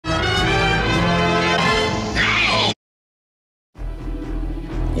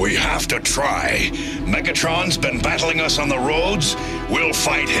have to try. Megatron's been battling us on the roads. We'll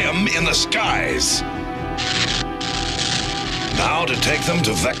fight him in the skies. Now to take them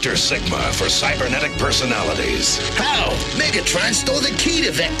to Vector Sigma for cybernetic personalities. How? Megatron stole the key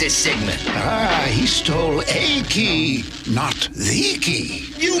to Vector Sigma. Ah, he stole a key, not the key.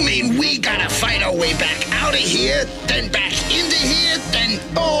 You mean we gotta fight our way back out of here, then back into here, then...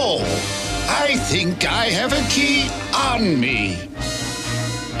 Oh, I think I have a key on me.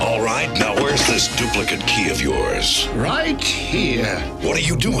 All right, now where's this duplicate key of yours? Right here. What are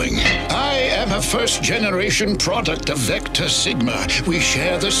you doing? I am a first-generation product of Vector Sigma. We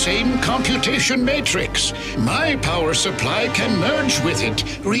share the same computation matrix. My power supply can merge with it,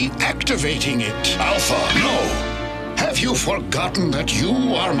 reactivating it. Alpha, no! Have you forgotten that you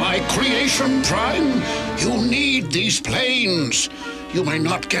are my creation, Prime? You need these planes. You may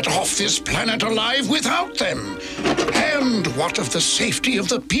not get off this planet alive without them. And what of the safety of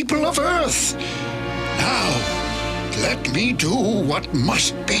the people of Earth? Now, let me do what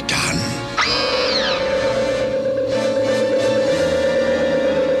must be done.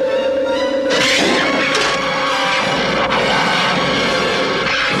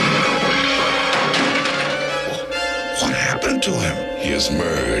 What happened to him? He has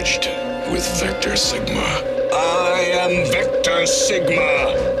merged with Vector Sigma. I am Vector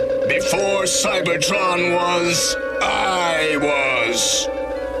Sigma. Before Cybertron was, I was.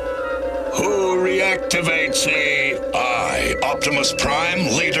 Who reactivates me? I, Optimus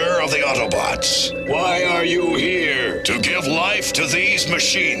Prime, leader of the Autobots. Why are you here? To give life to these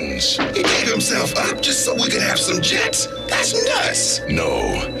machines. He gave himself up just so we could have some jets? That's nuts!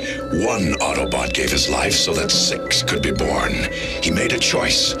 No. One Autobot gave his life so that 6 could be born. He made a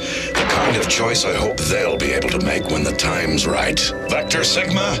choice. The kind of choice I hope they'll be able to make when the time's right. Vector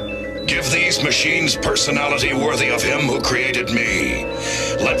Sigma? Give these machines personality worthy of him who created me.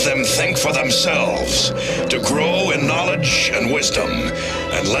 Let them think for themselves, to grow in knowledge and wisdom,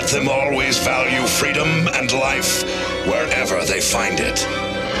 and let them always value freedom and life wherever they find it.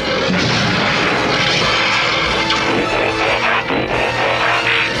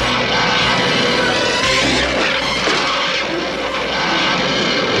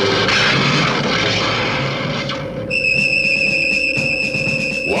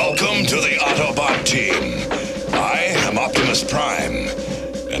 Welcome to the Autobot team. I am Optimus Prime,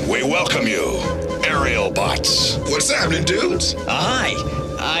 and we welcome you, Aerialbots. What's happening, dudes? Hi.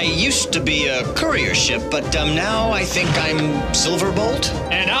 I used to be a courier ship, but now I think I'm Silverbolt.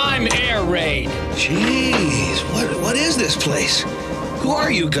 And I'm Air Raid. Jeez, what is this place? Who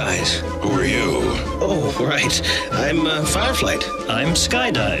are you guys? Who are you? Oh, right. I'm Fireflight. I'm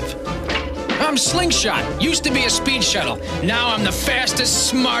Skydive. I'm Slingshot. Used to be a speed shuttle. Now I'm the fastest,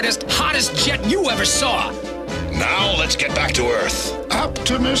 smartest, hottest jet you ever saw. Now let's get back to Earth.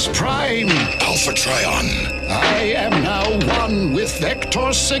 Optimus Prime. Alpha Trion. I am now one with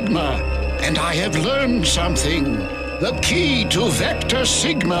Vector Sigma, and I have learned something. The key to Vector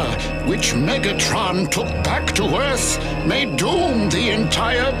Sigma, which Megatron took back to Earth, may doom the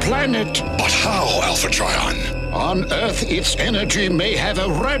entire planet. But how, Alpha Trion? On Earth, its energy may have a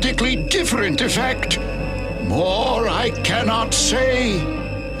radically different effect. More I cannot say.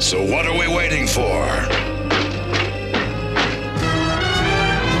 So what are we waiting for?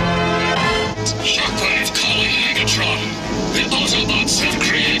 Shockwave calling Megatron. The Autobots have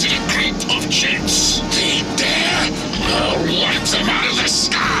created a group of jets. They dare? I'll wipe them out of the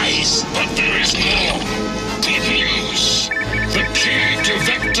skies. But there is more. Good news. The key to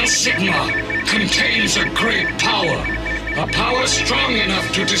Vector Sigma contains a great power. A power strong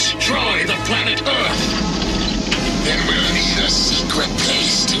enough to destroy the planet Earth. Then we'll need a secret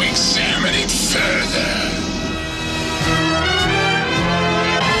place to examine it further.